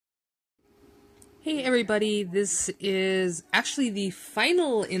Hey everybody, this is actually the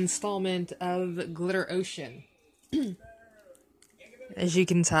final installment of Glitter Ocean. As you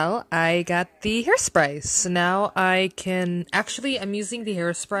can tell, I got the hairspray, so now I'm using the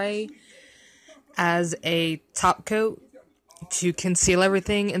hairspray as a top coat to conceal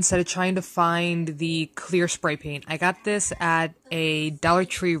everything instead of trying to find the clear spray paint. I got this at a Dollar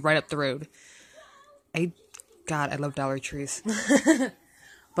Tree right up the road. God, I love Dollar Trees.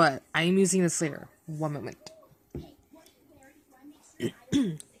 But I am using this later. One moment.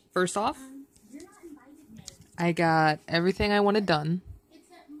 First off, I got everything I wanted done.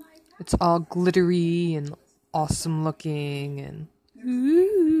 It's all glittery and awesome looking and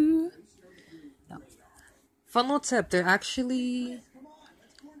ooh. No. Fun little tip, there actually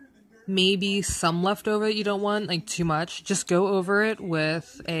may be some left over that you don't want, like too much. Just go over it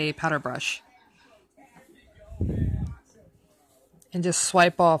with a powder brush. And just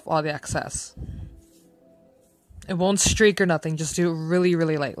swipe off all the excess. It won't streak or nothing, just do it really,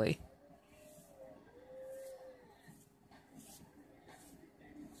 really lightly.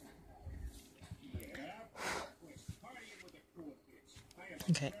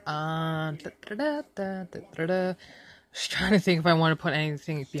 Okay, just trying to think if I want to put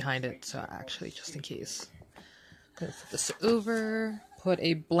anything behind it, so actually, just in case. I'm gonna flip this over, put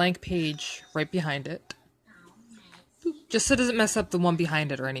a blank page right behind it. Just so it doesn't mess up the one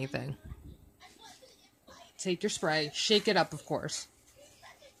behind it or anything. Take your spray, shake it up, of course.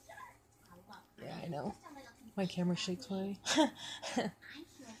 Yeah, I know. My camera shakes funny.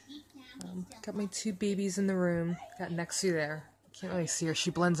 Got my two babies in the room. Got Nexu there. Can't really see her.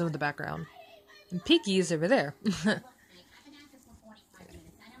 She blends in with the background. And Piggy's over there.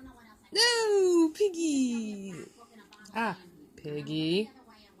 No, Piggy! Ah, Piggy.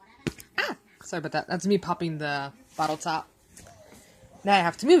 Ah, sorry about that. That's me popping the bottle top. Now I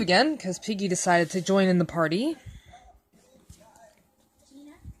have to move again, because Piggy decided to join in the party.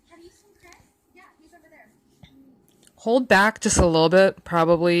 Hold back just a little bit,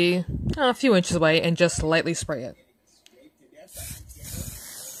 probably a few inches away, and just lightly spray it.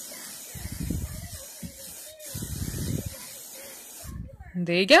 And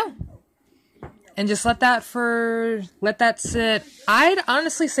there you go. And just let that sit. I'd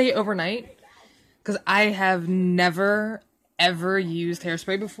honestly say overnight, because I have never ever used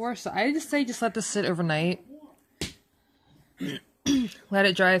hairspray before, so I just say just let this sit overnight. Let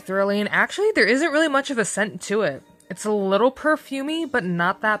it dry thoroughly, and actually there isn't really much of a scent to it. It's a little perfumey, but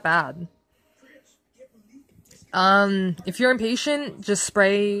not that bad. If you're impatient, just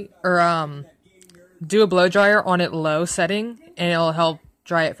spray or do a blow dryer on it low setting, and it'll help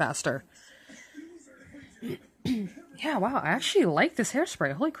dry it faster. Yeah, wow, I actually like this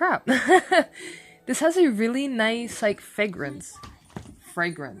hairspray. Holy crap. This has a really nice, like, fragrance.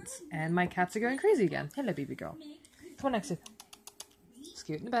 And my cats are going crazy again. Hello, baby girl. Come on, Nexu.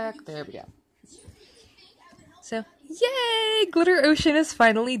 Scoot in the back. There we go. So, yay! Glitter Ocean is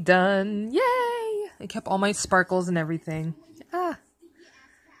finally done. Yay! I kept all my sparkles and everything. Ah.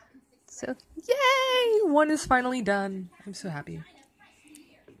 So, yay! One is finally done. I'm so happy.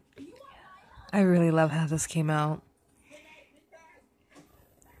 I really love how this came out.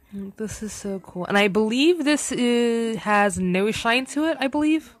 This is so cool. And I believe this has no shine to it, I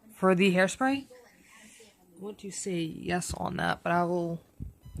believe, for the hairspray. I want to say yes on that, but I will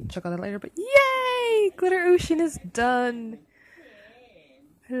check on that later. But yay! Glitter Ocean is done.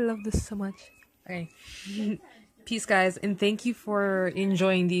 I love this so much. Okay. Peace, guys, and thank you for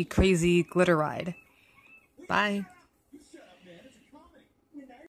enjoying the crazy glitter ride. Bye.